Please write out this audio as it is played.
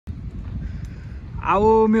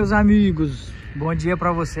Alô, meus amigos, bom dia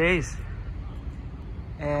pra vocês.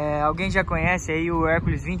 Alguém já conhece aí o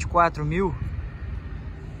Hércules 24.000?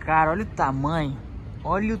 Cara,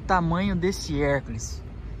 olha o tamanho desse Hércules.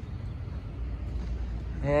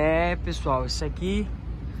 Pessoal, isso aqui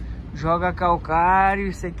joga calcário,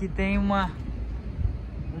 isso aqui tem uma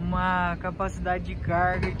capacidade de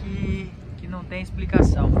carga que não tem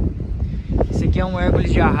explicação. Esse aqui é um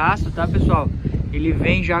Hércules de arrasto, tá, pessoal? Ele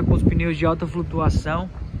vem já com os pneus de alta flutuação.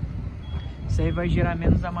 Isso aí vai gerar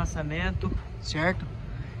menos amassamento, certo?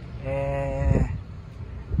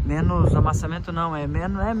 Menos amassamento não,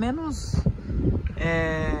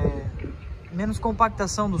 menos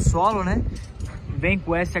compactação do solo, né? Vem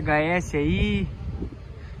com SHS aí.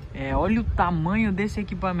 Olha o tamanho desse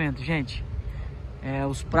equipamento, gente.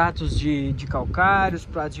 Os pratos de calcário, os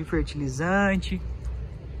pratos de fertilizante,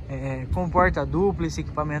 com porta dupla, esse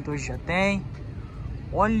equipamento hoje já tem.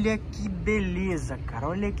 Olha que beleza, cara,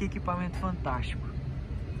 olha que equipamento fantástico.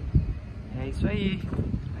 É isso aí,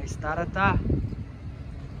 a Stara tá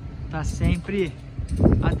sempre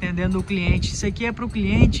atendendo o cliente. Isso aqui é para o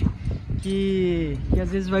cliente que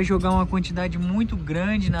às vezes vai jogar uma quantidade muito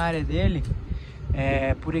grande na área dele,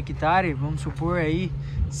 por hectare, vamos supor aí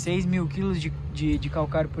 6.000 quilos de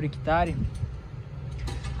calcário por hectare.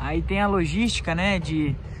 Aí tem a logística, né,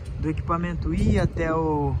 do equipamento ir até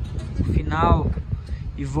o final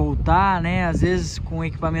e voltar, né, às vezes com um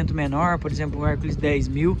equipamento menor, por exemplo o Hércules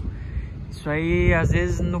 10.000. Isso aí, às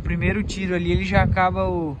vezes no primeiro tiro ali ele já acaba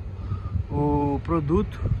o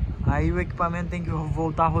produto, aí o equipamento tem que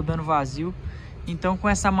voltar rodando vazio. Então com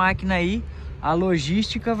essa máquina aí a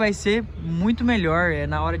logística vai ser muito melhor,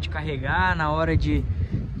 na hora de carregar, na hora de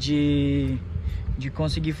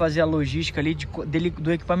conseguir fazer a logística ali,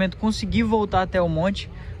 do equipamento conseguir voltar até o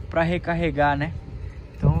monte para recarregar, né?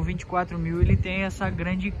 Então o 24.000 ele tem essa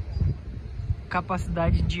grande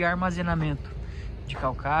capacidade de armazenamento de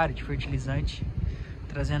calcário, de fertilizante,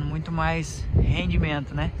 trazendo muito mais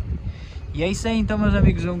rendimento, né? E é isso aí então, meus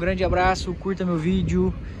amigos, um grande abraço, curta meu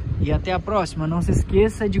vídeo e até a próxima. Não se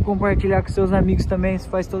esqueça de compartilhar com seus amigos também, isso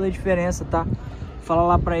faz toda a diferença, tá? Fala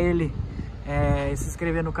lá pra ele se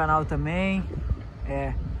inscrever no canal também,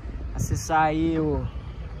 acessar aí o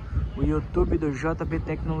YouTube do JP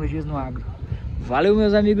Tecnologias no Agro. Valeu,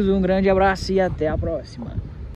 meus amigos, um grande abraço e até a próxima.